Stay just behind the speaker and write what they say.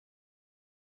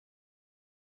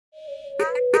Hi,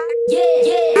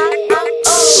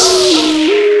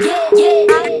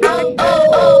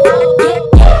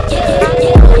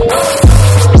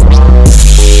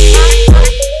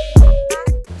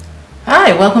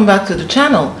 welcome back to the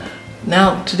channel.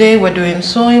 Now today we're doing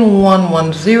sewing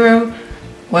 110,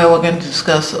 where we're going to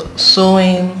discuss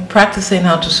sewing, practicing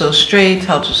how to sew straight,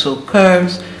 how to sew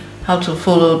curves, how to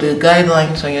follow the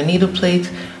guidelines on your needle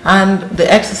plate, and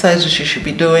the exercises you should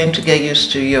be doing to get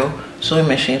used to your sewing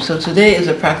machine. So today is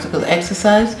a practical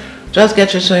exercise. Just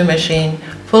get your sewing machine,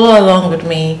 follow along with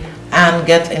me, and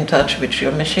get in touch with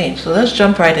your machine. So let's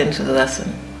jump right into the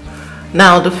lesson.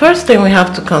 Now the first thing we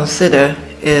have to consider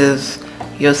is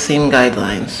your seam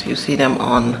guidelines. You see them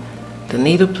on the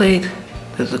needle plate.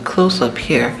 There's a close-up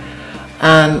here,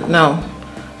 and now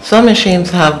some machines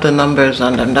have the numbers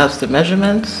on them, that's the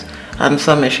measurements, and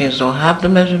some machines don't have the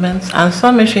measurements, and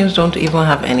some machines don't even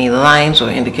have any lines or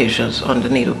indications on the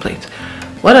needle plate.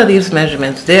 What are these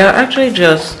measurements? They are actually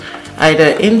just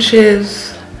either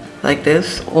inches like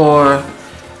this or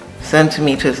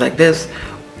centimeters like this.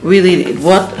 Really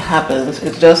what happens,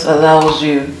 it just allows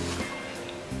you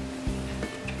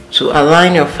to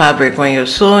align your fabric when you're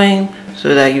sewing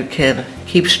so that you can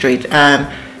keep straight, and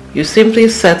you simply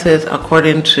set it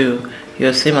according to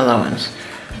your seam allowance.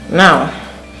 Now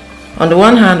on the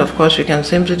one hand, of course, you can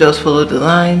simply just follow the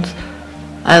lines.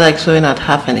 I like sewing at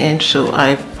 1/2 inch, so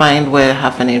I find where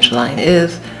 1/2 inch line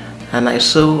is and I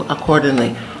sew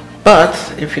accordingly. But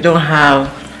if you don't have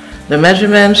the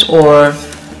measurements, or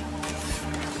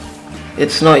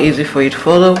it's not easy for you to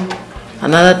follow,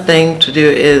 another thing to do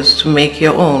is to make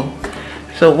your own.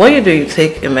 So what you do, you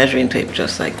take a measuring tape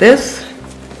just like this.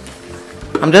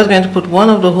 I'm just going to put one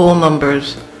of the whole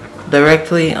numbers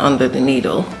directly under the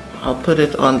needle. I'll put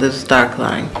it on this dark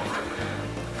line.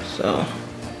 So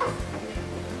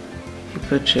you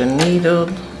put your needle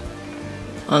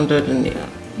under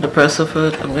the presser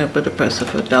foot. I'm going to put the presser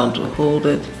foot down to hold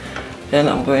it. Then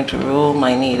I'm going to roll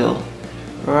my needle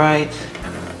right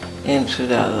into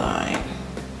that line.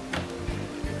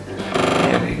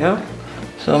 There we go.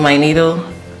 So my needle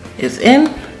is in.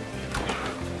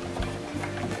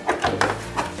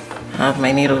 I have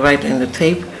my needle right in the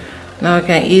tape. Now I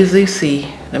can easily see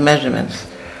the measurements.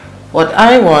 What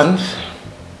I want,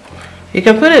 you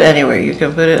can put it anywhere. You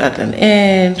can put it at 1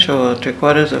 inch or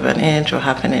 3/4 of an inch or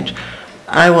 1/2 inch.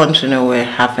 I want to know where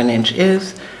 1/2 inch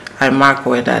is. I mark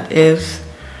where that is,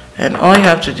 and all you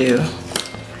have to do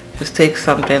is take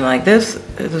something like this.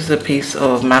 This is a piece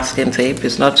of masking tape.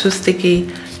 It's not too sticky.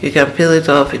 You can peel it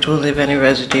off. It won't leave any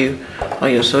residue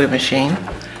on your sewing machine.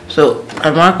 So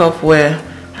I mark off where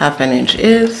 1/2 inch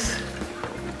is,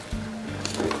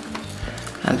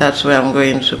 and that's where I'm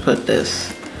going to put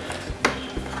this.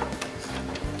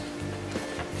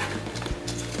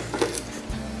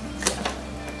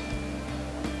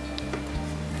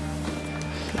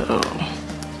 So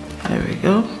there we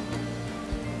go.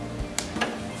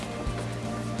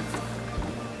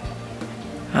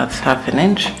 That's 1/2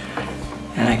 inch,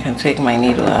 and I can take my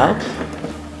needle out.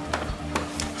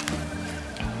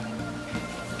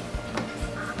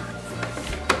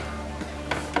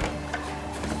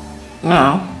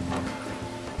 Now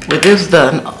with this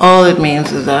done, all it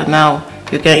means is that now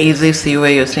you can easily see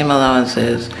where your seam allowance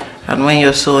is, and when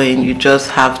you're sewing you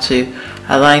just have to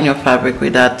align your fabric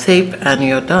with that tape and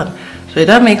you're done. So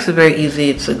that makes it very easy.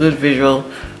 It's a good visual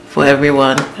for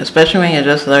everyone, especially when you're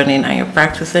just learning and you're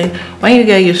practicing. When you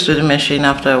get used to the machine,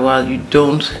 after a while you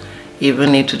don't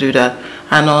even need to do that.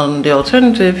 And on the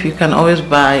alternative, you can always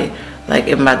buy like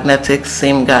a magnetic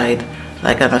seam guide,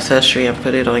 like an accessory, and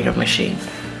put it on your machine.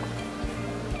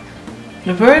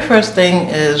 The very first thing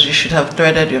is you should have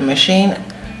threaded your machine.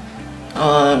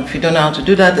 If you don't know how to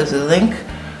do that, there's a link.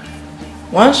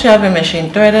 Once you have your machine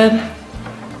threaded,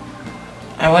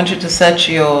 I want you to set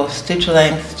your stitch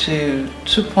length to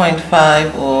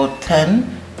 2.5 or 10,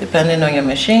 depending on your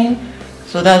machine.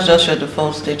 So that's just your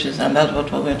default stitches, and that's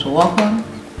what we're going to work on.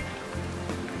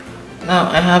 Now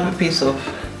I have a piece of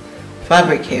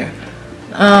fabric here.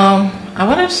 I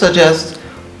want to suggest,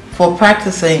 for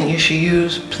practicing, you should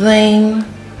use plain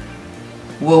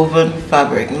woven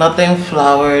fabric, nothing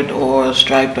flowered or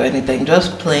striped or anything,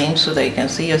 just plain, so that you can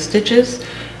see your stitches,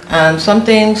 and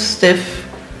something stiff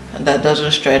that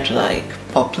doesn't stretch, like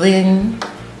poplin.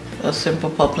 A simple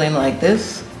poplin like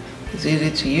this is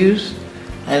easy to use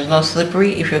and it's not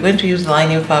slippery. If you're going to use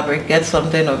lining fabric, get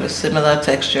something of a similar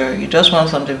texture. You just want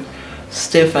something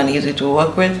stiff and easy to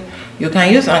work with. You can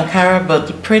use Ankara, but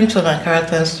the print on Ankara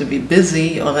tends to be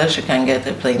busy unless you can get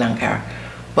a plain Ankara.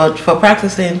 But for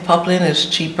practicing, poplin is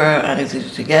cheaper and it's easy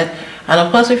to get. And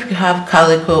of course, if you have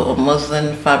calico or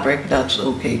muslin fabric, that's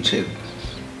okay too.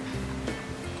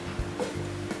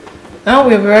 Now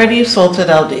we've already sorted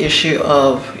out the issue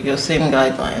of your seam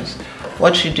guidelines.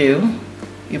 What you do,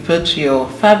 you put your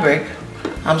fabric,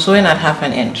 I'm sewing at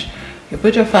 1/2 inch. You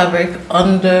put your fabric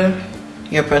under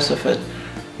your presser foot.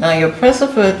 Now your presser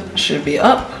foot should be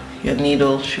up, your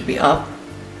needle should be up.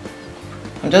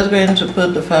 I'm just going to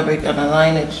put the fabric and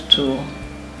align it to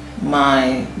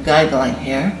my guideline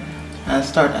here and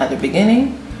start at the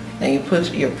beginning. Then you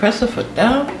put your presser foot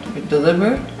down, be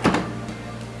deliberate.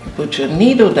 You put your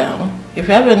needle down. If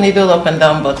you have a needle up and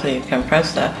down button, you can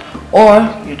press that. Or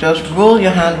you just roll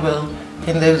your hand wheel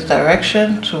in this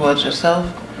direction towards yourself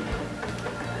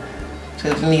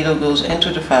till the needle goes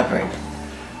into the fabric.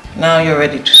 Now you're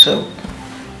ready to sew.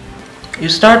 You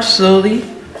start slowly,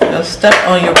 just step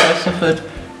on your presser foot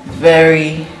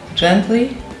very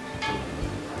gently.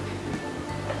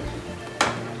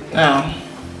 Now,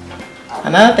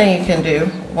 another thing you can do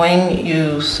when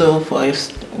you sew for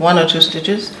 1 or 2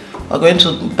 stitches, we're going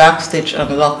to back stitch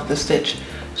and lock the stitch.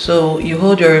 So you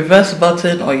hold your reverse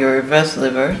button or your reverse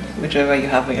lever, whichever you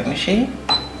have on your machine,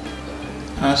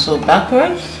 and sew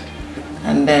backwards,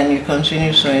 and then you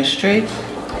continue sewing straight.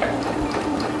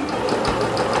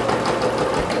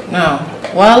 Now,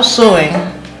 while sewing,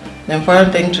 the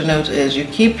important thing to note is you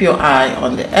keep your eye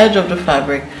on the edge of the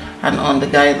fabric and on the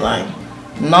guideline,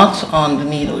 not on the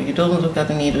needle. You don't look at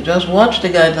the needle, just watch the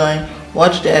guideline,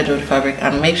 watch the edge of the fabric,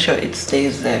 and make sure it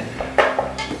stays there.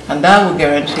 And that will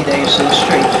guarantee that you sew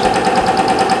straight.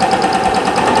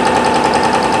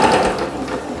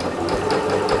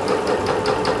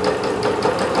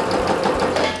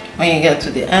 When you get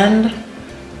to the end,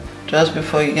 just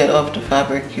before you get off the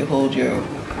fabric, you hold your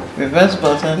reverse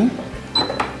button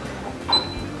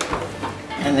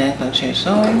and then continue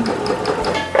sewing,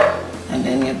 and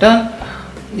then you're done.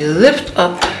 You lift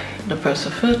up the presser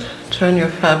foot, turn your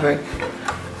fabric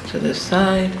to the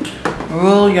side,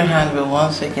 roll your hand wheel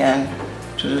once again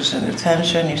to loosen the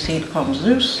tension. You see it comes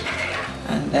loose,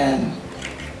 and then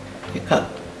you cut.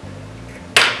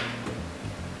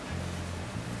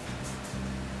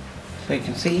 So you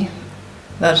can see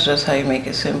that's just how you make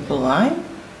a simple line.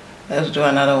 Let's do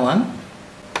another one.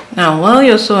 Now while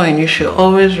you're sewing, you should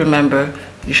always remember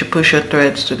you should push your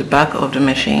threads to the back of the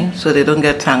machine so they don't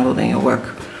get tangled in your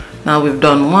work. Now we've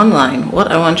done one line.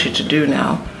 What I want you to do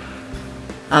now,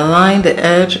 align the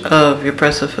edge of your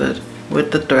presser foot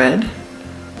with the thread.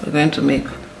 We're going to make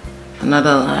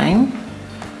another line.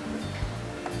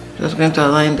 Just going to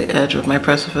align the edge of my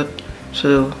presser foot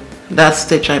to that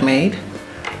stitch I made.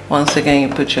 Once again,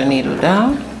 you put your needle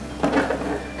down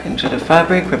into the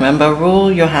fabric. Remember,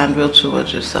 roll your hand wheel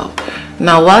towards yourself.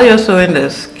 Now while you're sewing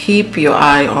this, keep your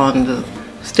eye on the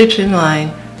stitching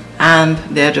line and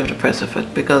the edge of the presser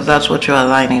foot, because that's what you're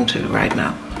aligning to right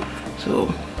now.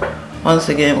 So once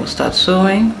again, we'll start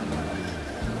sewing.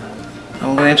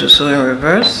 I'm going to sew in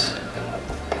reverse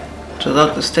to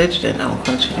lock the stitch, then I'll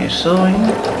continue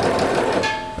sewing,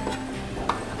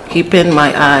 keeping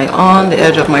my eye on the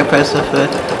edge of my presser foot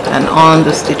and on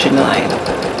the stitching line.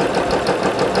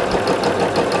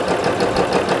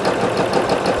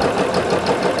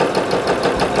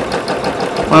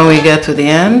 When we get to the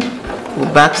end,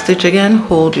 we'll back stitch again,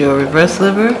 hold your reverse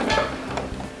lever,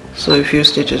 sew a few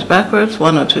stitches backwards,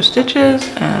 1 or 2 stitches,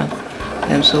 and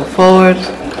then sew forward,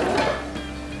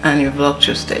 and you've locked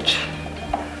your stitch.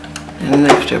 And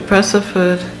lift your presser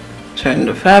foot, turn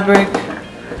the fabric,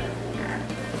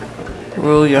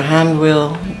 roll your hand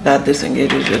wheel, that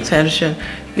disengages your tension.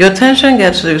 Your tension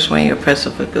gets loose when your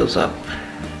presser foot goes up.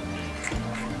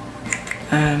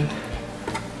 And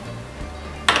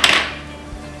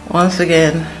once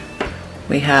again,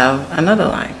 we have another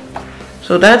line.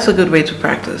 So that's a good way to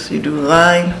practice. You do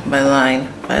line by line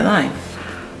by line.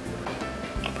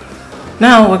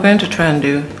 Now we're going to try and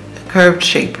do a curved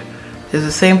shape. It's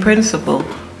the same principle.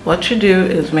 What you do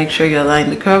is make sure you align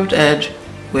the curved edge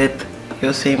with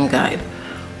your seam guide.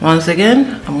 Once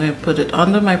again, I'm going to put it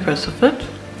under my presser foot,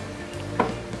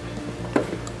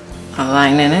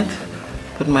 aligning it,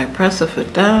 put my presser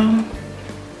foot down,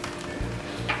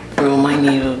 roll my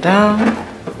needle down,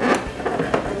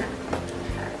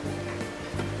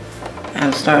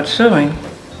 and start sewing.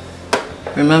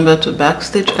 Remember to back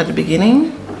stitch at the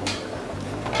beginning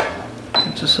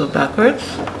and to sew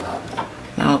backwards.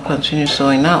 Now I'll continue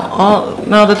sewing.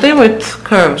 Now the thing with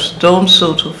curves, don't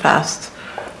sew too fast,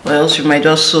 or else you might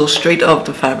just sew straight off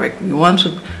the fabric. You want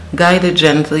to guide it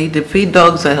gently. The feed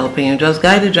dogs are helping you. Just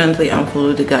guide it gently and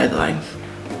follow the guidelines.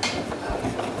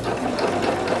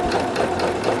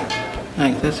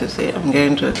 Like this, you see, I'm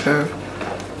getting to a curve.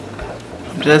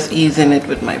 I'm just easing it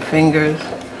with my fingers,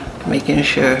 making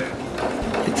sure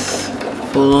it's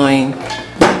following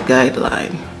the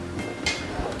guideline.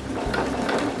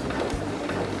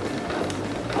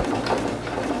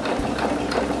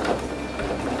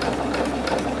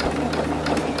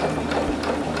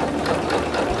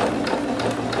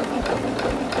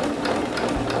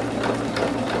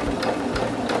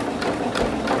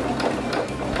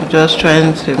 just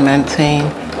trying to maintain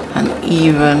an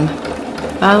even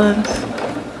balance.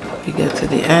 You get to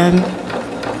the end,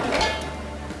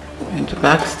 into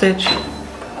back stitch.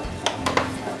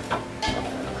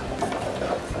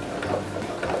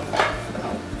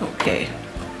 Okay,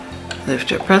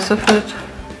 lift your presser foot,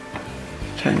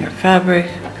 turn your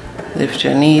fabric, lift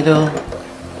your needle,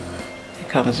 it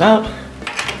comes out,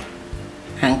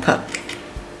 and cut.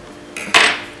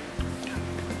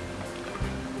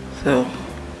 So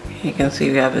you can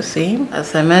see we have a seam.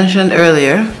 As I mentioned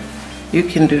earlier, you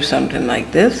can do something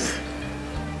like this.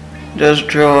 Just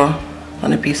draw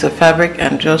on a piece of fabric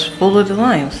and just follow the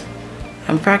lines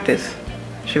and practice.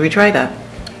 Should we try that?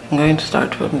 I'm going to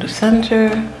start from the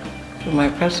center, put my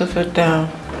presser foot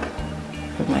down,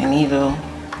 put my needle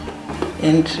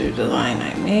into the line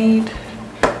I made.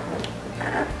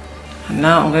 And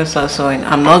now I'm going to start sewing.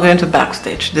 I'm not going to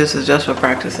backstitch. This is just for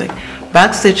practicing.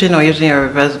 Backstitching or using a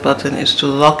reverse button is to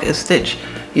lock a stitch.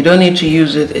 You don't need to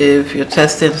use it if you're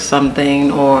testing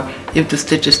something or if the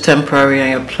stitch is temporary and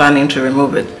you're planning to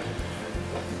remove it.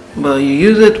 But you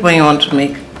use it when you want to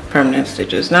make permanent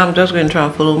stitches. Now I'm just going to try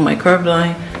and follow my curved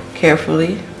line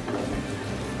carefully.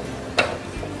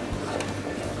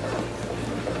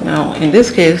 Now in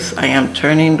this case, I am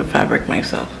turning the fabric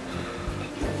myself.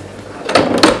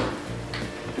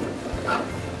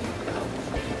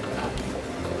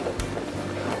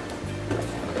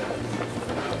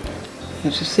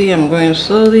 As you see, I'm going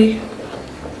slowly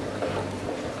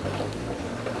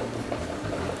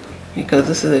because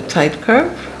this is a tight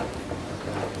curve.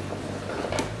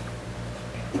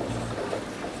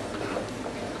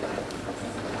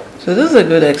 So this is a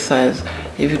good exercise.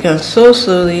 If you can sew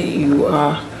slowly, you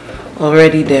are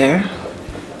already there.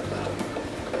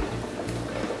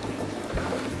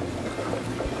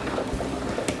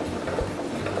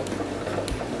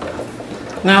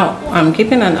 Now I'm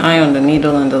keeping an eye on the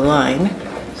needle and the line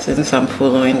since I'm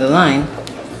following the line.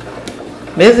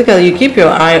 Basically, you keep your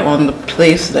eye on the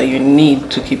place that you need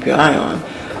to keep your eye on.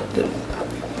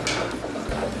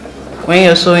 When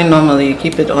you're sewing normally, you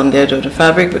keep it on the edge of the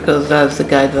fabric because that's the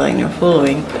guideline you're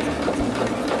following.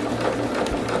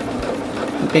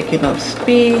 I'm picking up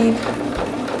speed.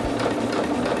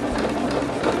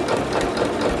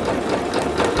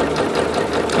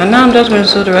 And now I'm just going to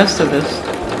sew the rest of this.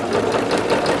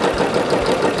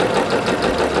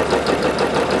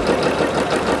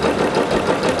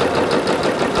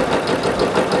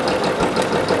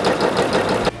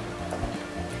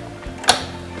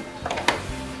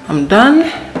 I'm done.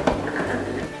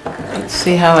 Let's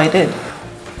see how I did.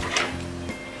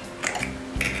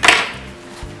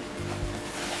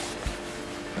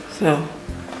 So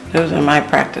those are my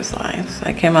practice lines.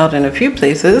 I came out in a few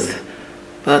places,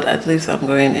 but at least I'm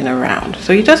going in a round.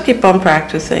 So you just keep on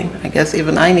practicing. I guess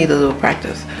even I need a little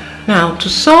practice. Now to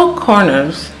sew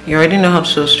corners, you already know how to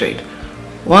sew straight.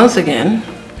 Once again,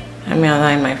 let me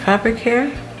align my fabric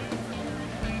here.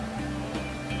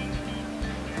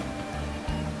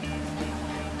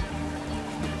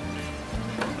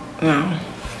 Now,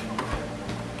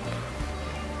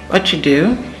 what you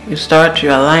do, you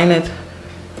align it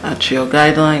at your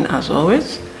guideline as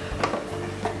always.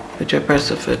 Put your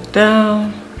presser foot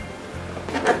down,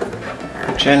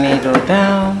 put your needle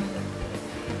down.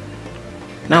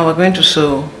 Now we're going to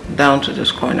sew down to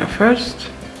this corner first.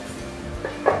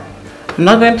 I'm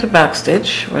not going to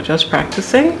backstitch, we're just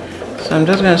practicing. So I'm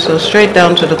just going to sew straight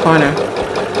down to the corner.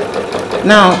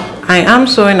 Now, I am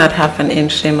sewing at 1/2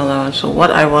 inch seam allowance, so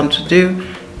what I want to do,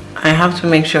 I have to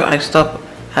make sure I stop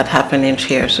at 1/2 inch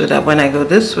here so that when I go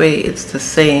this way, it's the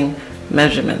same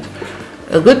measurement.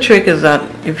 A good trick is that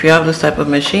if you have this type of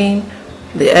machine,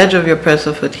 the edge of your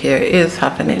presser foot here is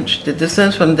 1/2 inch. The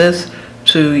distance from this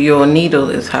to your needle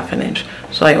is 1/2 inch.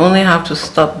 So I only have to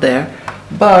stop there,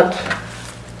 but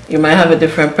you might have a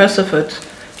different presser foot.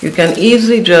 You can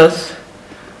easily just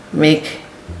make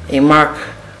a mark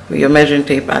with your measuring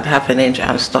tape at 1/2 inch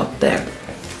and stop there.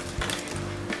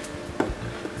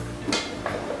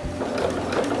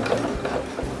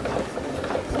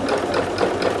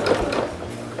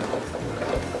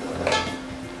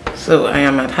 So I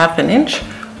am at 1/2 inch.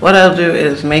 What I'll do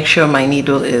is make sure my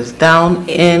needle is down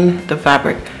in the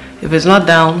fabric. If it's not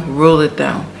down, roll it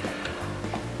down.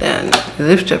 Then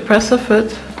lift your presser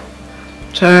foot,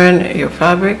 turn your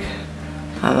fabric,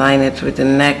 align it with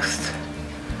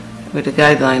the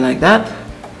guideline like that.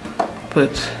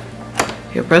 Put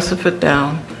your presser foot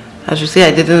down. As you see,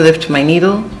 I didn't lift my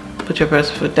needle. Put your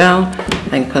presser foot down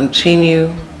and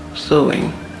continue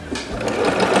sewing.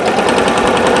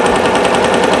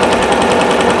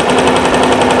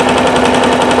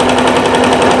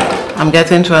 I'm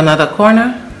getting to another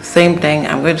corner. Same thing,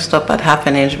 I'm going to stop at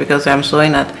 1/2 inch because I'm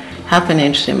sewing at 1/2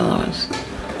 inch seam allowance.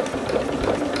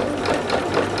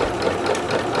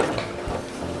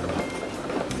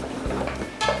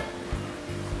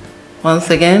 Once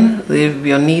again, leave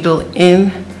your needle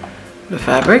in the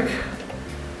fabric,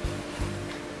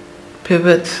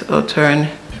 pivot or turn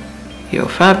your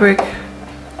fabric,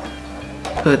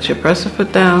 put your presser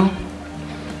foot down,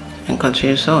 and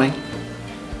continue sewing.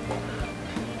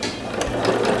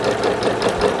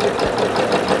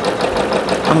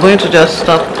 I'm going to just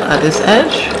stop at this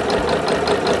edge.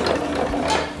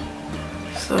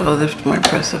 So I'll lift my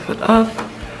presser foot up,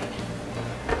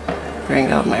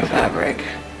 bring out my fabric.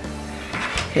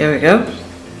 Here we go.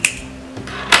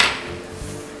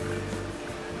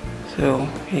 So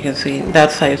you can see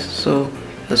that's how you sew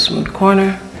a smooth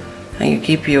corner, and you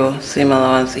keep your seam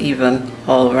allowance even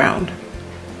all around.